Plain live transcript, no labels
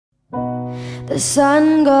The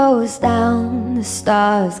sun goes down, the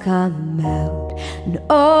stars come out, and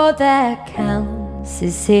all that counts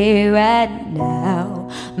is here and now.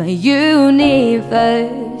 My universe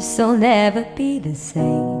will never be the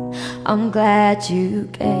same. I'm glad you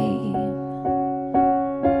came.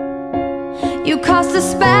 You cast a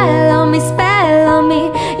spell on me, spell on me.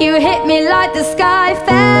 You hit me like the sky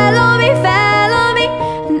fell on me, fell on me.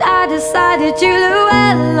 And I decided you do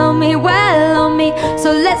well on me, well on me.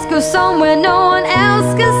 So let's go somewhere no one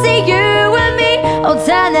else can see, you and me. I'll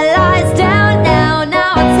turn the lights down now,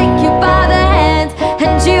 now I'll take you by the hand,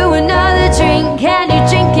 hand you another drink. Can you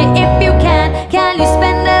drink it if you can? Can you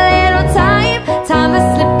spend a little time? Time is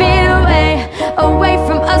slipping away, away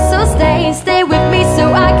from us, so stay, stay with me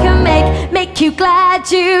so I can make you glad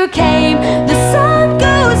you came. The sun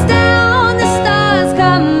goes down, the stars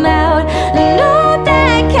come out, and all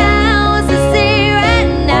that counts is here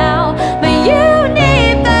and now. My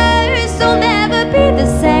universe will never be the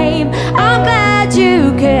same. I'm glad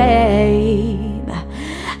you came.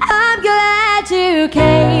 I'm glad you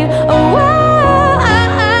came. Oh, oh,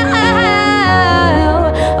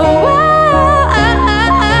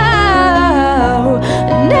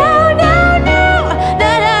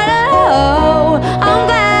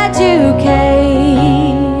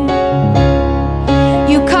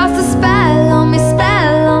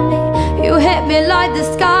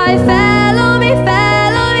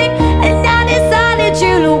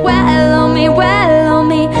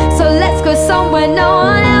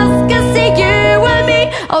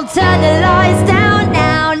 turn the lights down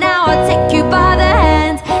now, now I'll take you by the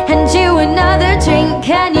hand, hand you another drink.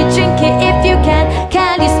 Can you drink it if you can?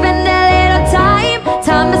 Can you spend a little time?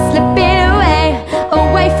 Time is slipping away,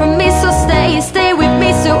 away from me, so stay, stay with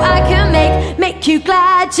me so I can make you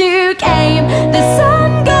glad you came. The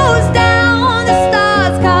sun goes down, the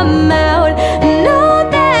stars come out, and all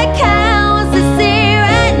that counts is here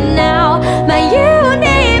and now. My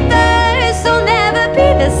universe will never be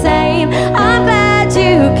the same. I'm glad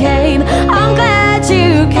you came, I'm glad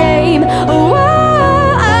you came. Oh,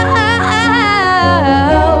 oh, oh,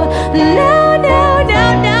 oh. No, no, no,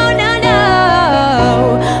 no, no, no.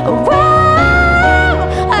 Oh, oh,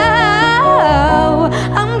 oh.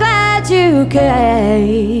 I'm glad you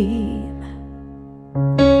came.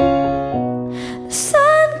 The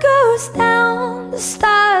sun goes down, the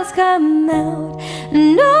stars come out,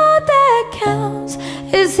 and all that counts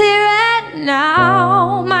is here and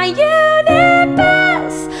now. My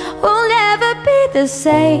universe will never be the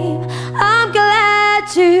same. I'm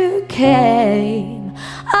glad you came.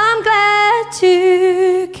 I'm glad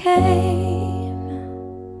you came.